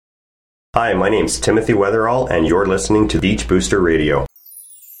Hi, my name's Timothy Weatherall, and you're listening to Beach Booster Radio.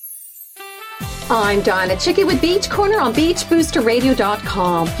 I'm Dianna Chycki with Beach Corner on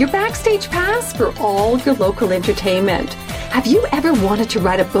beachboosterradio.com, your backstage pass for all your local entertainment. Have you ever wanted to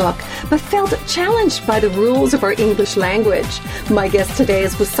write a book but felt challenged by the rules of our English language? My guest today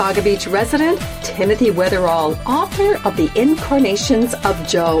is Wasaga Beach resident Timothy Weatherall, author of The Incarnations of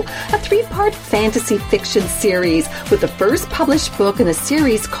Joe, a 3-part fantasy fiction series with the first published book in a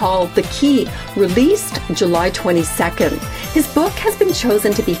series called The Key, released July 22nd. His book has been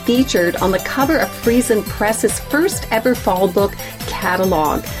chosen to be featured on the cover of Friesen Press's first ever fall book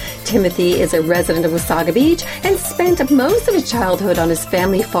catalog. Timothy is a resident of Wasaga Beach and spent most of his childhood on his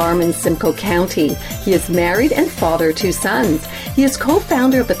family farm in Simcoe County. He is married and father of 2 sons. He is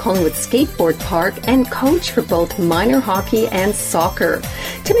co-founder of the Collingwood Skateboard Park and coach for both minor hockey and soccer.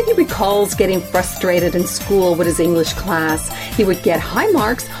 Timothy recalls getting frustrated in school with his English class. He would get high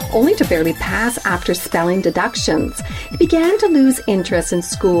marks only to barely pass after spelling deductions. He began to lose interest in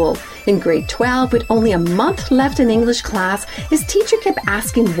school. In grade 12, with only a month left in English class, his teacher kept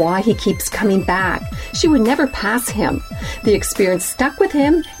asking why he keeps coming back. She would never pass him. The experience stuck with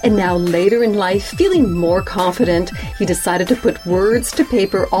him, and now later in life, feeling more confident, he decided to put words to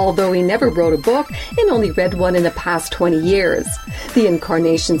paper, although he never wrote a book and only read one in the past 20 years. The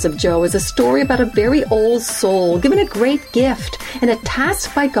Incarnations of Joe is a story about a very old soul given a great gift and a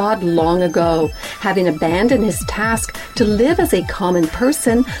task by God long ago. Having abandoned his task to live as a common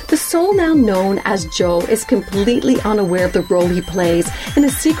person, the soul now known as Joe is completely unaware of the role he plays in a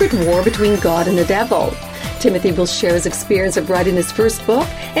secret war between God and the devil. Timothy will share his experience of writing his first book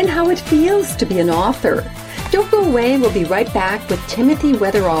and how it feels to be an author. Don't go away, we'll be right back with Timothy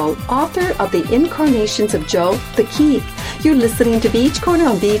Weatherall, author of The Incarnations of Joe, The Key. You're listening to Beach Corner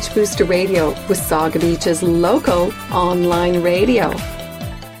on Beach Booster Radio, Wasaga Beach's local online radio.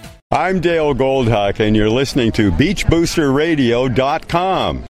 I'm Dale Goldhuck, and you're listening to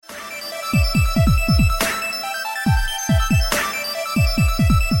beachboosterradio.com.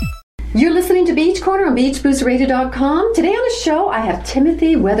 You're listening to Beach Corner on beachboosterradio.com. Today on the show, I have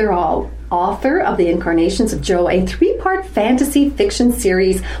Timothy Weatherall, author of The Incarnations of Joe, a 3-part fantasy fiction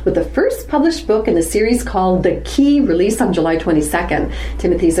series with the first published book in the series called The Key, released on July 22nd.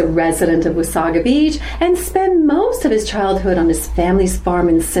 Timothy's a resident of Wasaga Beach and spent most of his childhood on his family's farm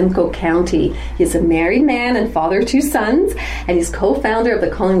in Simcoe County. He's a married man and father of 2 sons, and he's co-founder of the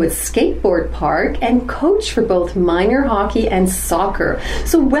Collingwood Skateboard Park and coach for both minor hockey and soccer.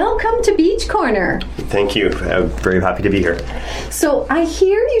 So welcome to Beach Corner. Thank you. I'm very happy to be here. So I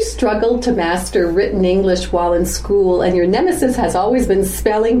hear you struggled to master written English while in school, and your nemesis has always been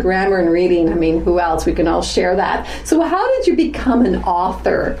spelling, grammar, and reading. I mean, who else? We can all share that. So how did you become an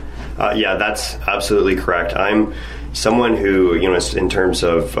author? Yeah, that's absolutely correct. I'm someone who, in terms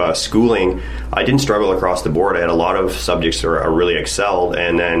of schooling, I didn't struggle across the board. I had a lot of subjects where I really excelled,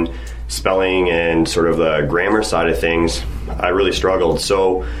 and then spelling and sort of the grammar side of things, I really struggled.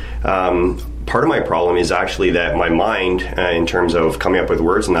 So part of my problem is actually that my mind, in terms of coming up with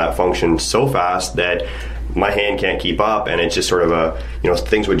words and that, functions so fast that my hand can't keep up, and it's just sort of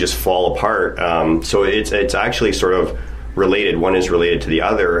things would just fall apart. So it's actually sort of related. One is related to the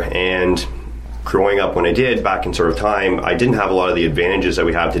other, and growing up when I did back in sort of time, I didn't have a lot of the advantages that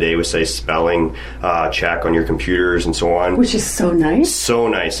we have today with, say, spelling check on your computers and so on. Which is so nice. So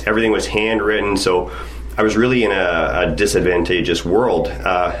nice. Everything was handwritten, so I was really in a disadvantageous world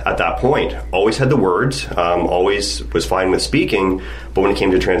at that point. Always had the words, always was fine with speaking, but when it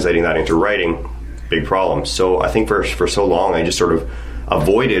came to translating that into writing, big problem. So I think for so long I just sort of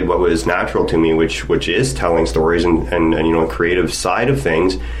avoided what was natural to me, which is telling stories and creative side of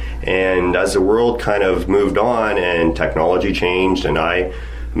things. And as the world kind of moved on and technology changed and I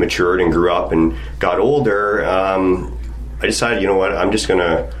matured and grew up and got older, I decided, I'm just going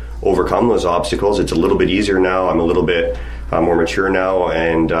to overcome those obstacles. It's a little bit easier now. I'm a little bit more mature now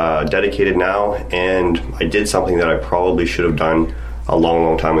and dedicated now. And I did something that I probably should have done a long,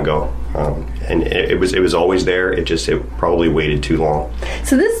 long time ago. And it was always there. It probably waited too long.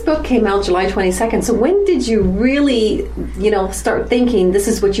 So this book came out July 22nd. So when did you really, start thinking this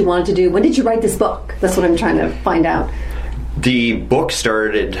is what you wanted to do? When did you write this book? That's what I'm trying to find out. The book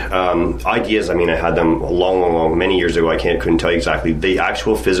started, ideas, I had them long, many years ago. I couldn't tell you exactly. The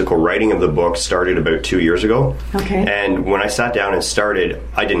actual physical writing of the book started about 2 years ago. Okay. And when I sat down and started,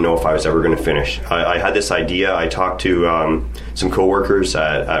 I didn't know if I was ever going to finish. I had this idea. I talked to some coworkers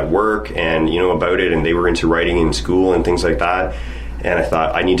at work and, about it, and they were into writing in school and things like that. And I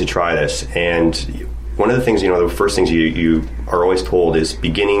thought, I need to try this. And one of the things, the first things you are always told is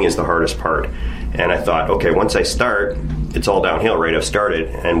beginning is the hardest part. And I thought, okay, once I start, it's all downhill, right? I've started.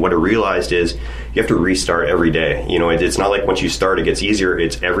 And what I realized is you have to restart every day. You know, it's not like once you start, it gets easier.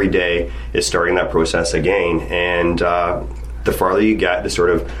 It's every day is starting that process again. And the farther you get, the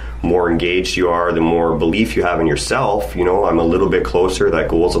sort of more engaged you are, the more belief you have in yourself. You know, I'm a little bit closer. That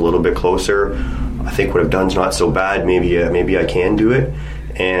goal's a little bit closer. I think what I've done's not so bad. Maybe I can do it.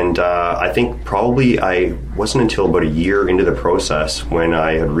 And I think probably I wasn't until about a year into the process when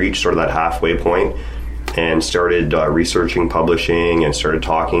I had reached sort of that halfway point and started researching publishing and started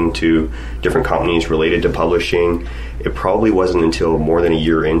talking to different companies related to publishing. It probably wasn't until more than a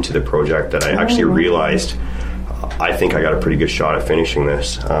year into the project that I actually realized I think I got a pretty good shot at finishing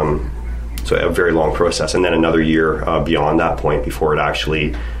this. So a very long process, and then another year beyond that point before it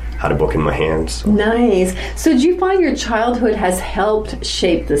actually had a book in my hands. Nice. So did you find your childhood has helped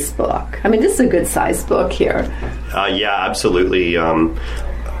shape this book? I mean, this is a good-sized book here. Yeah, absolutely.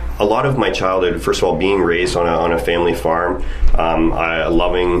 A lot of my childhood, first of all, being raised on a family farm,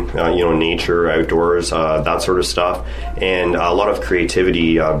 loving nature, outdoors, that sort of stuff, and a lot of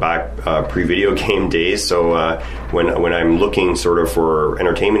creativity back pre-video game days. So when I'm looking sort of for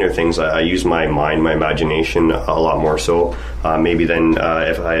entertainment or things, I use my mind, my imagination a lot more so maybe than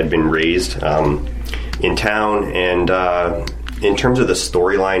if I had been raised in town. And in terms of the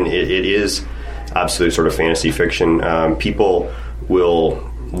storyline, it is absolute sort of fantasy fiction. People will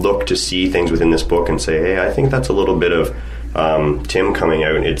look to see things within this book and say, hey, I think that's a little bit of Tim coming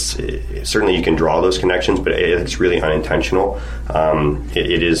out. It's certainly you can draw those connections, but it's really unintentional.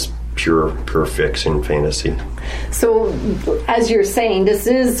 It is pure fiction fantasy. So, as you're saying, this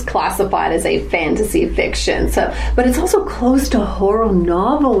is classified as a fantasy fiction. So, but it's also close to horror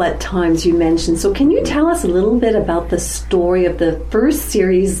novel at times. You mentioned. So, can you tell us a little bit about the story of the first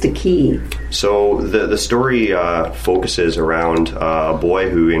series, The Key? So, the story focuses around a boy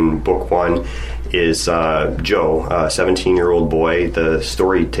who, in book one, is Joe, a 17-year-old boy. The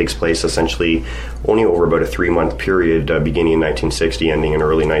story takes place essentially only over about a 3-month period, beginning in 1960, ending in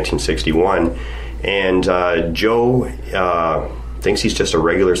early 1961. And Joe thinks he's just a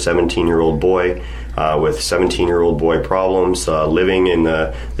regular 17-year-old boy with 17-year-old boy problems, living in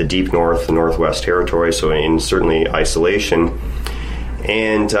the deep north, the Northwest Territory, so in certainly isolation.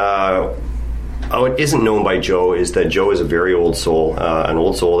 And what isn't known by Joe is that Joe is a very old soul, an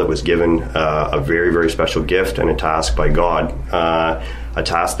old soul that was given a very, very special gift and a task by God, a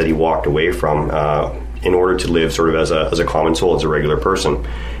task that he walked away from in order to live sort of as a common soul, as a regular person.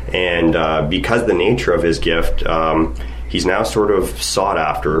 And because the nature of his gift, he's now sort of sought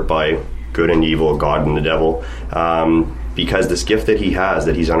after by good and evil, God and the devil, because this gift that he has,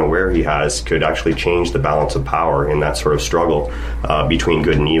 that he's unaware he has, could actually change the balance of power in that sort of struggle between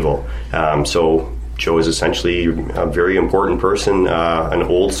good and evil. So Joe is essentially a very important person, an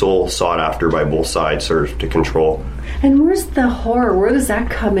old soul sought after by both sides sort of to control. And where's the horror? Where does that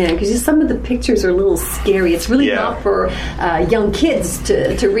come in? Because some of the pictures are a little scary. It's really not for young kids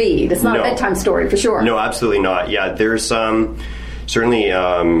to read. It's not a bedtime story for sure. No, absolutely not. Yeah, there's certainly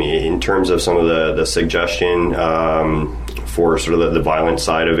in terms of some of the suggestion for sort of the violent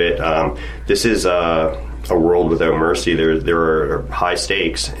side of it. This is a world without mercy. There are high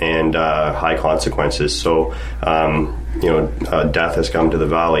stakes and high consequences. So death has come to the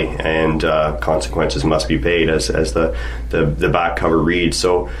valley, and consequences must be paid, as the back cover reads.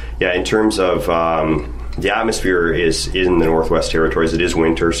 So yeah, in terms of the atmosphere is in the Northwest Territories. It is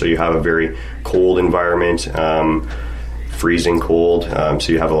winter, so you have a very cold environment. Freezing cold,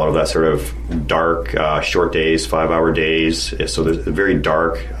 so you have a lot of that sort of dark, short days, 5-hour days. So there's a very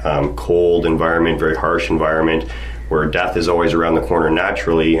dark, cold environment, very harsh environment, where death is always around the corner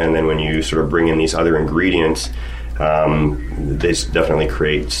naturally. And then when you sort of bring in these other ingredients, they definitely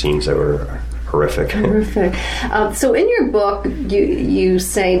create scenes that were horrific. So in your book, you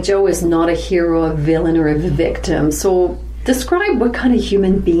say Joe is not a hero, a villain, or a victim. So describe what kind of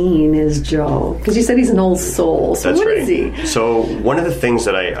human being is Joe, because you said he's an old soul. So what is he? So one of the things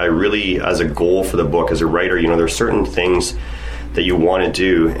that I really, as a goal for the book, as a writer, there's certain things that you want to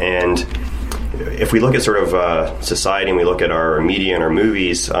do. And if we look at sort of society and we look at our media and our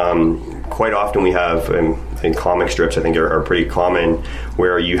movies, quite often we have, in comic strips, I think are pretty common,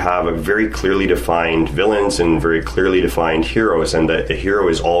 where you have a very clearly defined villains and very clearly defined heroes, and the hero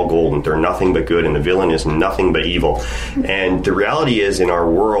is all gold and they're nothing but good, and the villain is nothing but evil. And the reality is, in our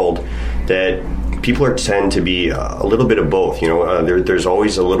world, that people tend to be a little bit of both. There's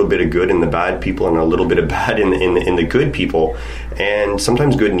always a little bit of good in the bad people and a little bit of bad in the good people. And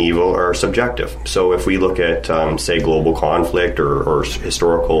sometimes good and evil are subjective. So if we look at, say, global conflict or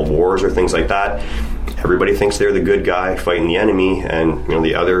historical wars or things like that, everybody thinks they're the good guy fighting the enemy, and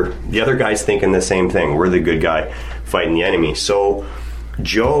the other guy's thinking the same thing. We're the good guy fighting the enemy. So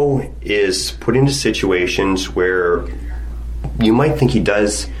Joe is put into situations where you might think he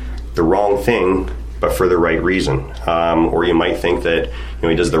does the wrong thing, but for the right reason, or you might think that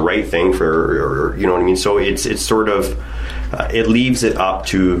he does the right thing for, or you know what I mean. So it's sort of it leaves it up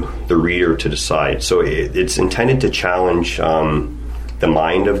to the reader to decide. So it's intended to challenge the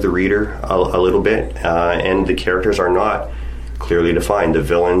mind of the reader a little bit, and the characters are not clearly defined. The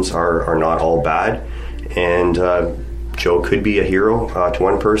villains are not all bad, and Joe could be a hero to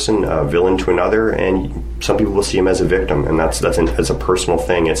one person, a villain to another, and some people will see him as a victim, and that's a personal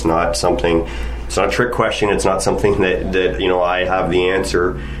thing. It's not something. It's not a trick question. It's not something that I have the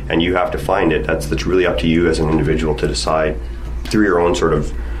answer and you have to find it. That's really up to you as an individual to decide through your own sort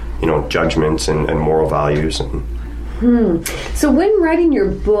of judgments and moral values. And So when writing your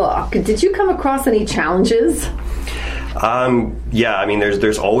book, did you come across any challenges? Yeah, I mean,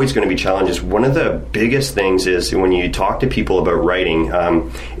 there's always going to be challenges. One of the biggest things is when you talk to people about writing,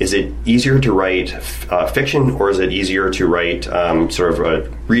 is it easier to write fiction, or is it easier to write sort of a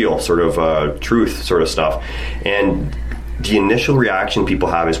real, sort of truth sort of stuff? And the initial reaction people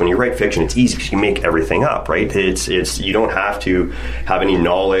have is when you write fiction, it's easy because you make everything up, right? It's you don't have to have any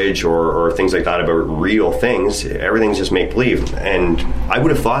knowledge or things like that about real things. Everything's just make-believe. And I would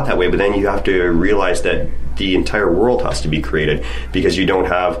have thought that way, but then you have to realize that the entire world has to be created, because you don't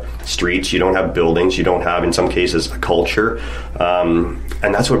have streets, you don't have buildings, you don't have, in some cases, a culture.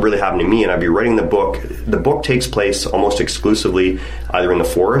 And that's what really happened to me. And I'd be writing the book. The book takes place almost exclusively either in the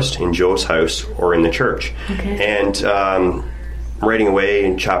forest, in Joe's house, or in the church. Okay. And writing away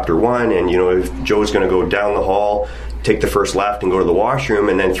in chapter 1, and if Joe's going to go down the hall, take the first left and go to the washroom,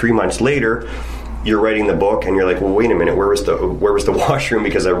 and then 3 months later you're writing the book and you're like, well, wait a minute, where was the washroom,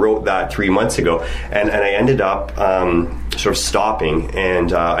 because I wrote that 3 months ago. And I ended up sort of stopping,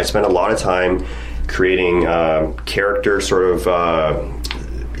 and I spent a lot of time creating character sort of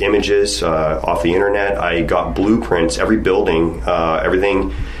images off the internet. I got blueprints, every building,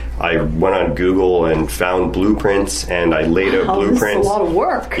 everything. I went on Google and found blueprints, and I laid out blueprints. This is a lot of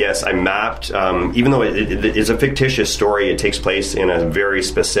work. Yes, I mapped, even though it's a fictitious story, it takes place in a very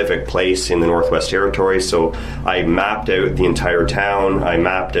specific place in the Northwest Territories. So I mapped out the entire town. I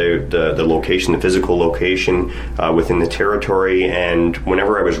mapped out the location, the physical location within the territory. And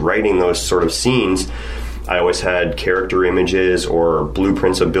whenever I was writing those sort of scenes, I always had character images or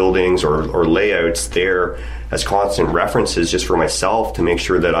blueprints of buildings or layouts there as constant references, just for myself, to make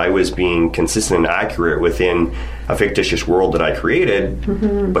sure that I was being consistent and accurate within a fictitious world that I created.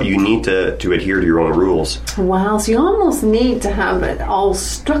 Mm-hmm. But you need to adhere to your own rules. Wow, so you almost need to have it all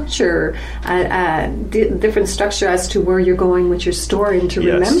structure, different structure as to where you're going with your story, and to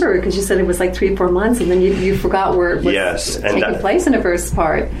remember, because you said it was like 3 or 4 months, and then you forgot where it was taking place in the first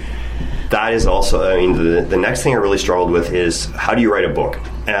part. That is also, I mean, the next thing I really struggled with is, how do you write a book?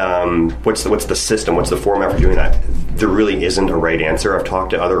 What's the system? What's the format for doing that? There really isn't a right answer. I've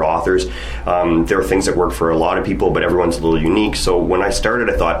talked to other authors. There are things that work for a lot of people, but everyone's a little unique. So when I started,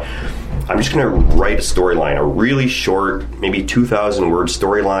 I thought, I'm just going to write a storyline, a really short, maybe 2,000-word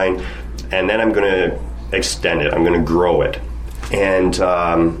storyline, and then I'm going to extend it. I'm going to grow it. And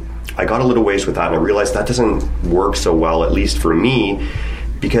I got a little ways with that, and I realized that doesn't work so well, at least for me,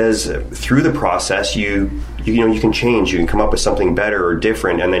 because through the process, you can change, you can come up with something better or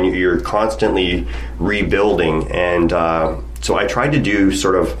different, and then you're constantly rebuilding. And so I tried to do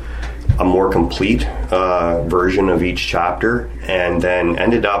sort of a more complete version of each chapter, and then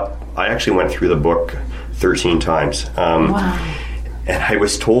ended up, I actually went through the book 13 times. Wow. And I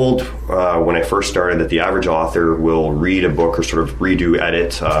was told when I first started that the average author will read a book or sort of redo,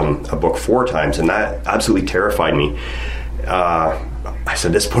 edit a book 4 times, and that absolutely terrified me. I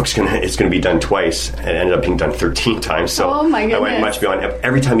said, this book's it's gonna be done twice, and it ended up being done 13 times. So oh my goodness. I went much beyond.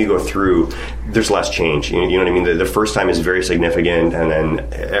 Every time you go through, there's less change. You know what I mean? The first time is very significant, and then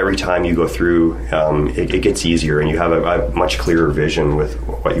every time you go through, it gets easier, and you have a much clearer vision with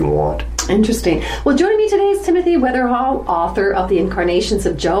what you want. Interesting. Well, joining me today is Timothy Weatherall, author of The Incarnations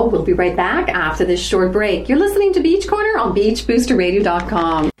of Joe. We'll be right back after this short break. You're listening to Beach Corner on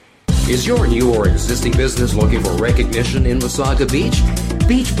BeachBoosterRadio.com. Is your new or existing business looking for recognition in Wasaga Beach?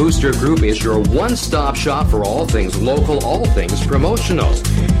 Beach Booster Group is your one-stop shop for all things local, all things promotional.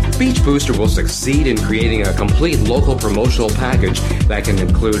 Beach Booster will succeed in creating a complete local promotional package that can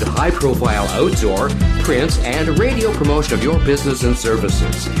include high-profile outdoor, print, and radio promotion of your business and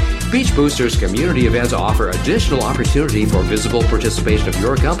services. Beach Booster's community events offer additional opportunity for visible participation of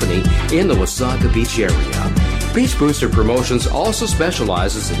your company in the Wasaga Beach area. Beach Booster Promotions also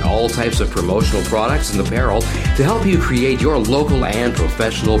specializes in all types of promotional products and apparel to help you create your local and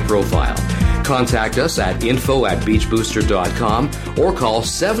professional profile. Contact us at info@beachbooster.com or call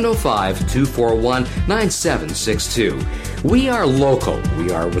 705-241-9762. We are local.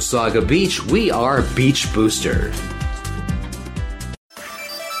 We are Wasaga Beach. We are Beach Booster.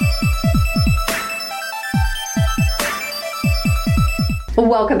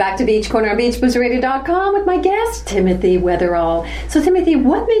 Welcome back to Beach Corner on BeachBoosterRadio.com with my guest, Timothy Weatherall. So, Timothy,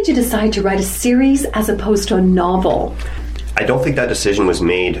 what made you decide to write a series as opposed to a novel? I don't think that decision was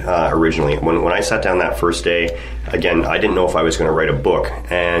made originally. When I sat down that first day, again, I didn't know if I was going to write a book.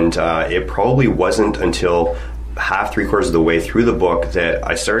 And it probably wasn't until three-quarters of the way through the book that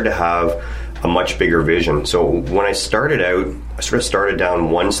I started to have a much bigger vision. So when I started out, I sort of started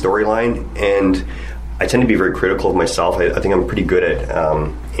down one storyline, and I tend to be very critical of myself. I think I'm pretty good at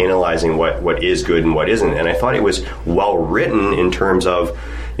analyzing what is good and what isn't. And I thought it was well written in terms of,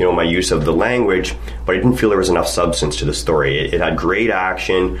 you know, my use of the language, but I didn't feel there was enough substance to the story. It had great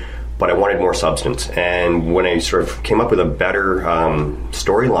action, but I wanted more substance. And when I sort of came up with a better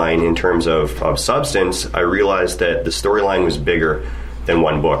storyline in terms of substance, I realized that the storyline was bigger than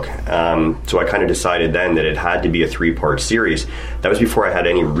one book. So I kind of decided then that it had to be a 3-part series. That was before I had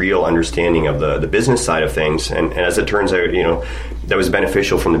any real understanding of the business side of things. And as it turns out, you know, that was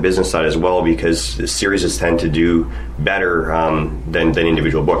beneficial from the business side as well, because the series tend to do better than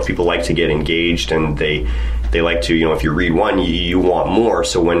individual books. People like to get engaged, and they like to, you know, if you read one, you want more.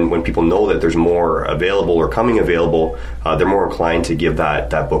 So when people know that there's more available or coming available, they're more inclined to give that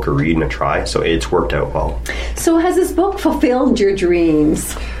book a read and a try. So it's worked out well. So has this book fulfilled your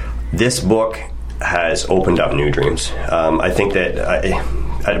dreams? This book has opened up new dreams. I think that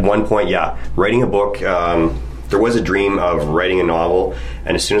at one point, writing a book, there was a dream of writing a novel,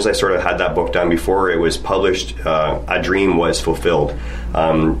 and as soon as I sort of had that book done before it was published, a dream was fulfilled.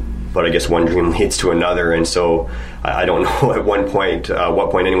 But I guess one dream leads to another, and so I don't know at what point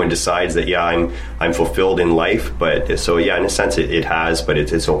anyone decides that I'm fulfilled in life. But so in a sense it has, but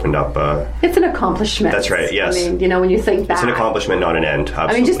it's opened up. It's an accomplishment. That's right. Yes. I mean, you know, when you think back, it's an accomplishment, not an end.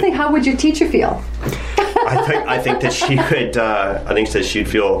 Absolutely. I mean, just think, how would your teacher feel? I think that she would. I think that she'd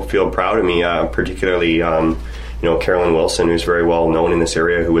feel proud of me, particularly. You know, Carolyn Wilson, who's very well known in this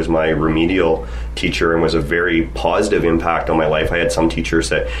area, who was my remedial teacher and was a very positive impact on my life. I had some teachers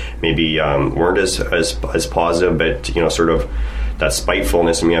that maybe weren't as positive, but, you know, sort of that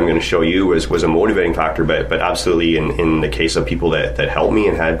spitefulness in me, I'm going to show you, was a motivating factor. But absolutely, in the case of people that helped me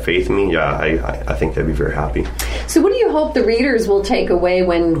and had faith in me, I think they'd be very happy. So what do you hope the readers will take away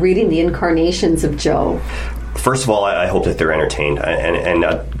when reading the Incarnations of Joe? First of all, I hope that they're entertained, and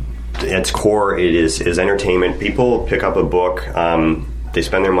at its core, it is entertainment. People pick up a book, they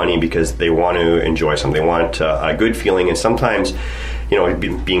spend their money because they want to enjoy something. They want a good feeling, and sometimes, you know,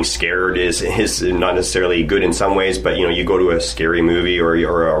 being scared is not necessarily good in some ways, but, you know, you go to a scary movie or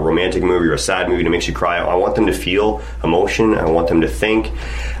a romantic movie or a sad movie that makes you cry. I want them to feel emotion. I want them to think.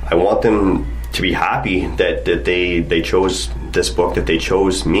 I want them to be happy that they chose this book, that they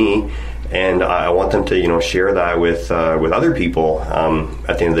chose me. And I want them to, you know, share that with other people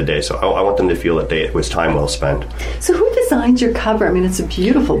at the end of the day. So I want them to feel that it was time well spent. So who designed your cover? I mean, it's a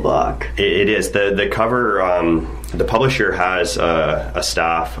beautiful book. It is. The cover, the publisher has a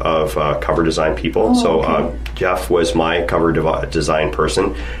staff of cover design people. So Jeff was my cover design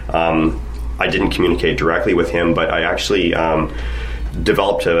person. I didn't communicate directly with him, but I actually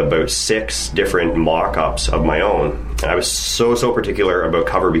developed about 6 different mock-ups of my own. And I was so particular about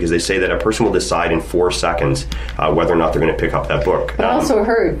cover because they say that a person will decide in 4 seconds whether or not they're going to pick up that book. But I also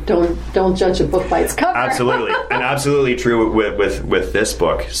heard, don't judge a book by its cover. Absolutely. And absolutely true with this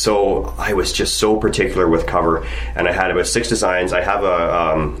book. So I was just so particular with cover, and I had about 6 designs. I have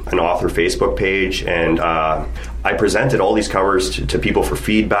an author Facebook page, and I presented all these covers to people for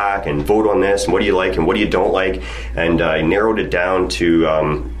feedback and vote on this, and what do you like and what do you don't like, and I narrowed it down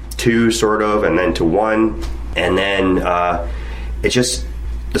to 2 sort of, and then to 1. And then it just,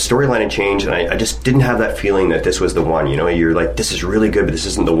 the storyline had changed, and I just didn't have that feeling that this was the one. You know, you're like, this is really good, but this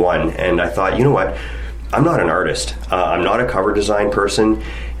isn't the one. And I thought, you know what, I'm not an artist. I'm not a cover design person.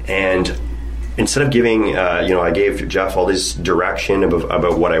 And instead of giving, you know, I gave Jeff all this direction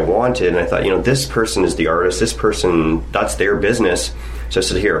about what I wanted, and I thought, you know, this person is the artist. This person, that's their business. So I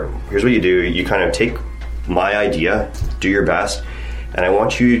said, here's what you do. You kind of take my idea, do your best, And I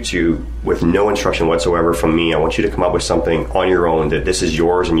want you to, with no instruction whatsoever from me, I want you to come up with something on your own that this is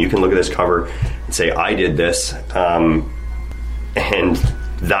yours, and you can look at this cover and say, I did this. And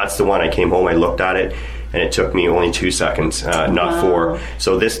that's the one. I came home, I looked at it, and it took me only 2 seconds, not 4.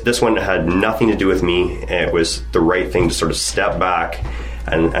 So this one had nothing to do with me. It was the right thing to sort of step back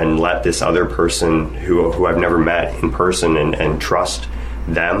and let this other person who I've never met in person and trust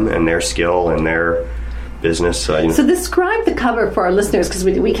them and their skill and their business. So describe the cover for our listeners, because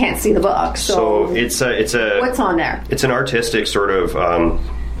we can't see the book. So it's a what's on there? It's an artistic sort of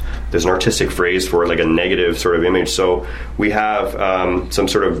there's an artistic phrase for it, like a negative sort of image. So we have some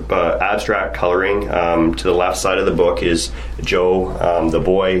sort of abstract coloring. To the left side of the book is Joe, the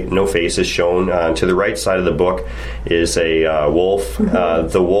boy, no face is shown. To the right side of the book is a wolf.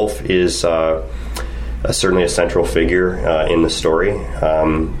 The wolf is certainly a central figure in the story.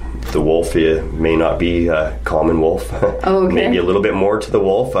 The wolf may not be a common wolf. Maybe a little bit more to the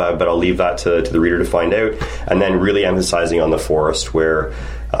wolf, but I'll leave that to the reader to find out. And then really emphasizing on the forest where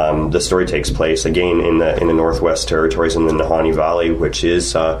the story takes place, again in the Northwest Territories in the Nahanni Valley, which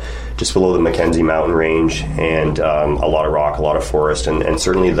is just below the Mackenzie Mountain Range, and a lot of rock, a lot of forest, and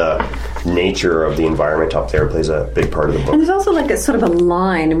certainly the nature of the environment up there plays a big part of the book. And there's also like a sort of a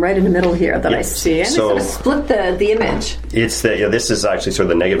line right in the middle here that I see, and so, they sort of split the image. It's this is actually sort of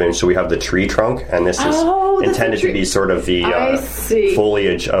the negative image. So we have the tree trunk, and this is intended to be sort of the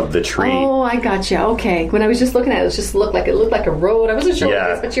foliage of the tree. Oh, I gotcha. Okay. When I was just looking at it, it just looked like a road. I wasn't sure what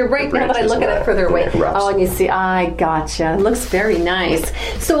it is, but you're right now that I look at it further away. And you see, I gotcha. It looks very nice.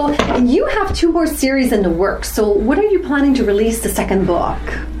 So you have 2 more series in the works. So what are you planning to release the second book?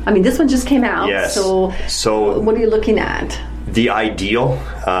 I mean, this one just came out. Yes. So what are you looking at? The ideal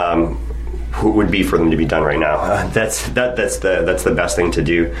would be for them to be done right now. That's the best thing to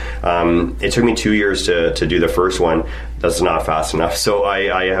do. It took me 2 years to do the first one. That's not fast enough. So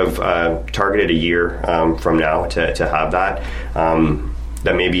I have targeted a year from now to have that.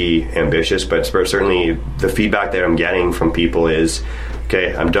 That may be ambitious, but certainly the feedback that I'm getting from people is,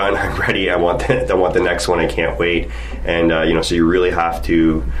 okay, I'm done, I'm ready, I want the next one, I can't wait. And so you really have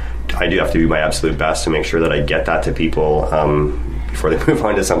to, I do have to do my absolute best to make sure that I get that to people before they move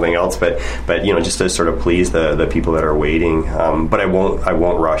on to something else, but just to sort of please the people that are waiting. But I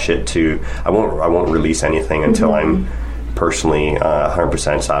won't rush it I won't release anything until I'm personally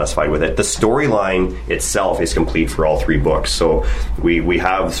 100% satisfied with it. The storyline itself is complete for all 3 books. So we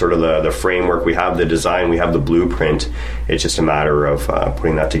have sort of the framework, we have the design, we have the blueprint. It's just a matter of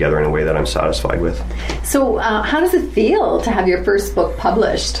putting that together in a way that I'm satisfied with. So how does it feel to have your first book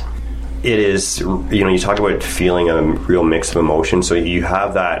published? It is, you talk about feeling a real mix of emotions. So you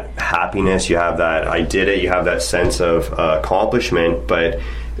have that happiness, you have that I did it, you have that sense of accomplishment, but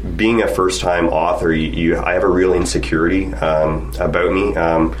being a first-time author, I have a real insecurity about me.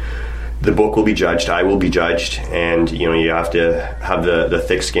 The book will be judged, I will be judged, and you have to have the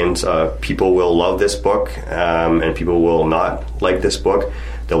thick skins. People will love this book, and people will not like this book.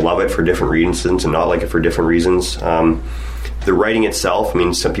 They'll love it for different reasons and not like it for different reasons. The writing itself,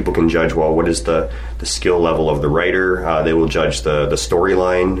 some people can judge, well, what is the skill level of the writer? They will judge the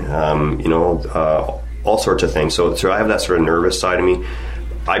storyline, all sorts of things. So I have that sort of nervous side of me.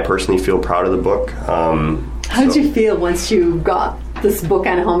 I personally feel proud of the book. How did you feel once you got this book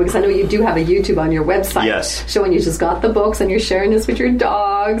at home? Because I know you do have a YouTube on your website showing you just got the books and you're sharing this with your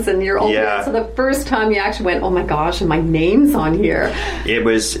dogs and your old man. So the first time you actually went, oh my gosh, and my name's on here. It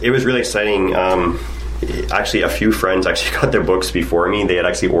was really exciting. Actually, a few friends actually got their books before me. They had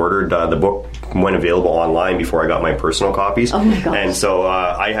actually ordered the book when available online before I got my personal copies. Oh my gosh. And so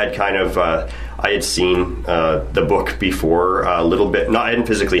I had kind of I had seen the book before a little bit. I hadn't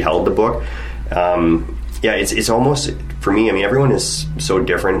physically held the book. It's almost, for me, everyone is so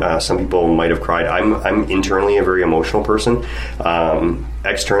different. Some people might have cried. I'm internally a very emotional person.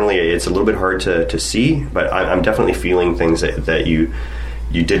 Externally, it's a little bit hard to see, but I'm definitely feeling things that you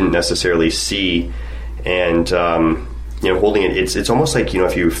didn't necessarily see. And holding it, it's almost like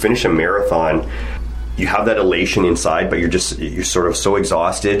if you finish a marathon, you have that elation inside, but you're sort of so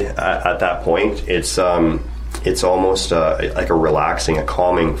exhausted at that point. It's almost like a relaxing, a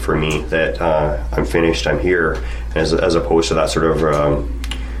calming for me that I'm finished, I'm here, as opposed to that sort of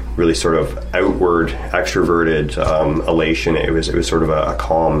really sort of outward, extroverted elation. It was sort of a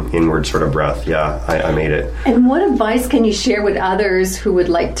calm, inward sort of breath. Yeah, I made it. And what advice can you share with others who would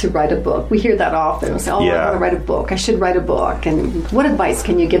like to write a book? We hear that often. We say, I want to write a book. I should write a book. And what advice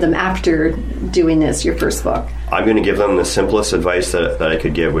can you give them after doing this, your first book? I'm going to give them the simplest advice that I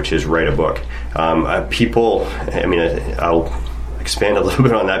could give, which is write a book. People, I'll expand a little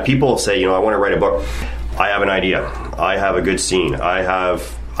bit on that. People say, I want to write a book. I have an idea. I have a good scene. I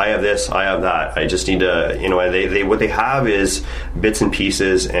have this, I have that. I just need to, they what they have is bits and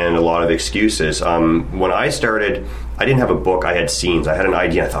pieces and a lot of excuses. When I started, I didn't have a book. I had scenes. I had an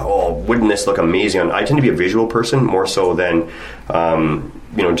idea. I thought, oh, wouldn't this look amazing? I tend to be a visual person more so than,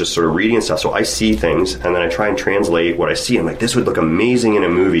 just sort of reading and stuff. So I see things, and then I try and translate what I see. I'm like, this would look amazing in a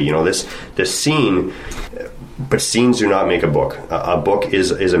movie. This scene. But scenes do not make a book. A book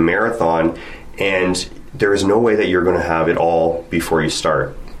is a marathon, and there is no way that you're going to have it all before you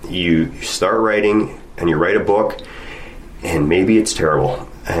start. You start writing, and you write a book, and maybe it's terrible.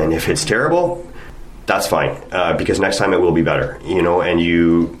 And if it's terrible, that's fine, because next time it will be better, and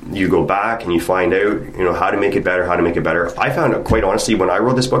you go back and you find out, how to make it better. I found, quite honestly, when I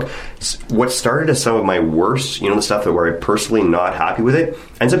wrote this book, what started as some of my worst, the stuff that where I'm personally not happy with it,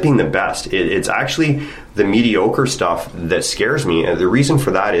 ends up being the best. It's actually the mediocre stuff that scares me. And the reason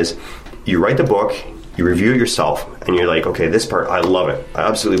for that is you write the book, you review it yourself, and you're like, okay, this part, I love it. I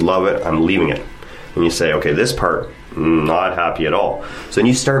absolutely love it. I'm leaving it. And you say, okay, this part, not happy at all. So then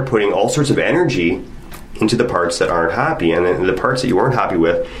you start putting all sorts of energy into the parts that aren't happy, and then the parts that you weren't happy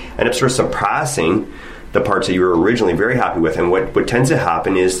with end up sort of suppressing the parts that you were originally very happy with. And what tends to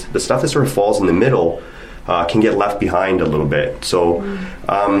happen is the stuff that sort of falls in the middle can get left behind a little bit. So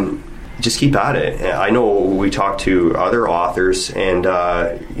just keep at it. I know we talk to other authors, and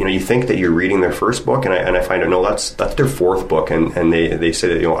you think that you're reading their first book, and I find out, no, that's their fourth book, and they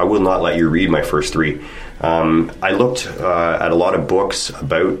say that, I will not let you read my first three. I looked at a lot of books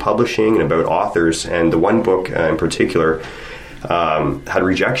about publishing and about authors, and the one book in particular had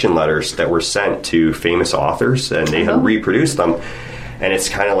rejection letters that were sent to famous authors, and they had reproduced them. And it's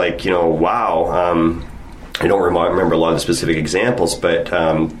kind of like, wow. I don't remember a lot of the specific examples, but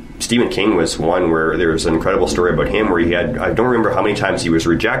Stephen King was one where there was an incredible story about him where he had, I don't remember how many times he was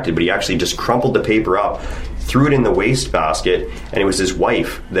rejected, but he actually just crumpled the paper up, threw it in the wastebasket, and it was his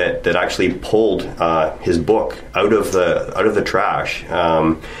wife that actually pulled his book out of the trash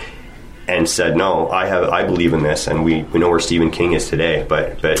and said, no, I believe in this, and we know where Stephen King is today,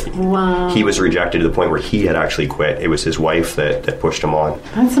 but wow. He was rejected to the point where he had actually quit. It was his wife that pushed him on.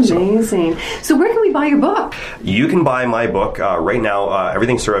 That's amazing. So where can we buy your book? You can buy my book right now.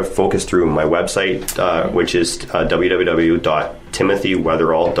 Everything's sort of focused through my website, which is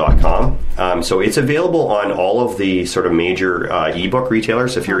www.timothyweatherall.com. So it's available on all of the sort of major ebook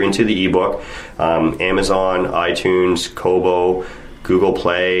retailers. If you're into the ebook, Amazon, iTunes, Kobo, Google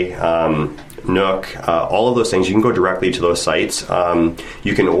Play, Nook, all of those things, you can go directly to those sites.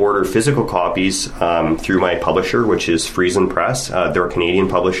 You can order physical copies through my publisher, which is Friesen Press. They're a Canadian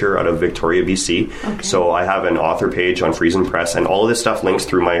publisher out of Victoria, BC. Okay. So I have an author page on Friesen Press, and all of this stuff links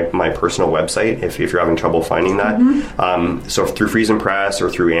through my personal website if you're having trouble finding that. Mm-hmm. So through Friesen Press or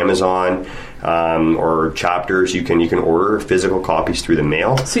through Amazon or Chapters, you can order physical copies through the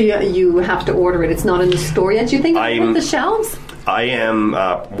mail. So you have to order it. It's not in the store yet. Do you think it's on the shelves? I am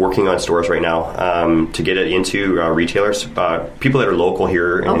working on stores right now to get it into retailers. People that are local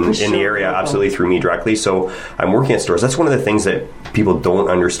here in the area, absolutely through me directly. So I'm working at stores. That's one of the things that people don't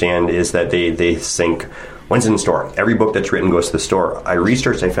understand is that they think, when's it in the store? Every book that's written goes to the store. I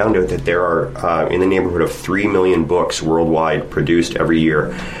researched, I found out that there are in the neighborhood of 3 million books worldwide produced every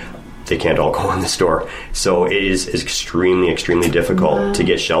year. They can't all go in the store. So it is extremely, extremely difficult to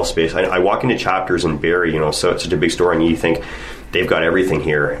get shelf space. I walk into Chapters in Barrie, so it's such a big store, and you think they've got everything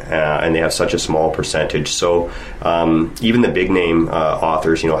here, and they have such a small percentage. So even the big name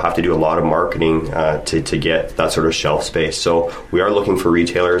authors, have to do a lot of marketing to get that sort of shelf space. So we are looking for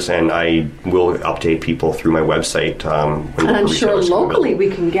retailers, and I will update people through my website. And I'm sure locally we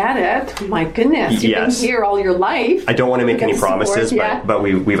can get it. My goodness, you've been here all your life. I don't want to make any promises, but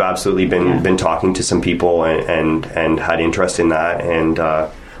we've absolutely been talking to some people and had interest in that, and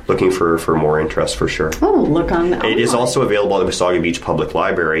looking for more interest for sure. Oh, look on It is also available at the Wasaga Beach Public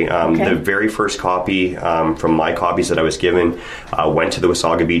Library. The very first copy from my copies that I was given went to the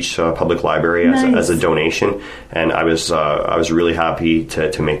Wasaga Beach Public Library as a donation, and I was really happy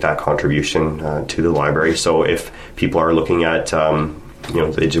to make that contribution to the library. So if people are looking at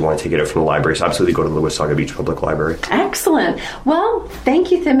they just want to take it out from the library, so absolutely go to the Wasaga Beach Public Library. Excellent. Well,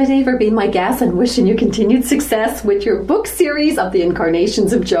 thank you, Timothy, for being my guest, and wishing you continued success with your book series of the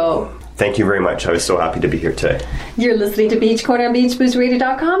Incarnations of Joe. Thank you very much. I was so happy to be here today. You're listening to Beach Corner on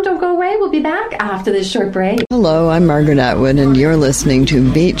BeachBoostRadio.com. Don't go away. We'll be back after this short break. Hello, I'm Margaret Atwood, and you're listening to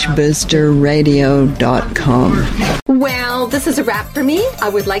BeachBoosterRadio.com. Well, this is a wrap for me. I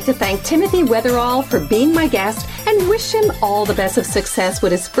would like to thank Timothy Weatherall for being my guest and wish him all the best of success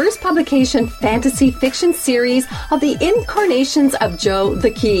with his first publication fantasy fiction series of the Incarnations of Joe the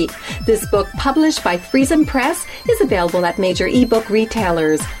Key. This book, published by Friesen Press, is available at major ebook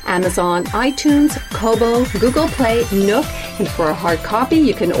retailers, Amazon, iTunes, Kobo, Google Play, Nook, and for a hard copy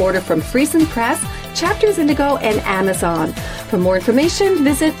you can order from Friesen Press, Chapters Indigo, and Amazon. For more information,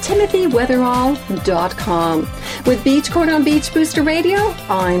 visit timothyweatherall.com. With Beach Corner on Beach Booster Radio,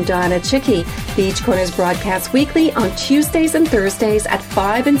 I'm Dianna Chycki. Beach Corner is broadcast weekly on Tuesdays and Thursdays at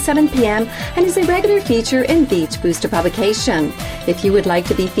 5 and 7 p.m. and is a regular feature in Beach Booster publication. If you would like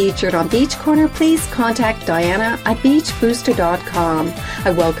to be featured on Beach Corner, please contact Dianna at beachbooster.com.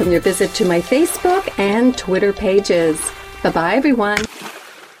 I welcome your visit to my Facebook and Twitter pages. Bye-bye, everyone.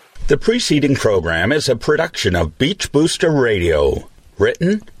 The preceding program is a production of Beach Booster Radio,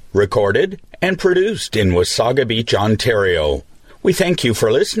 written, recorded, and produced in Wasaga Beach, Ontario. We thank you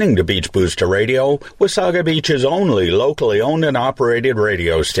for listening to Beach Booster Radio, Wasaga Beach's only locally owned and operated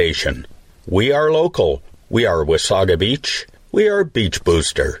radio station. We are local. We are Wasaga Beach. We are Beach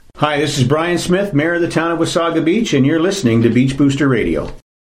Booster. Hi, this is Brian Smith, Mayor of the town of Wasaga Beach, and you're listening to Beach Booster Radio.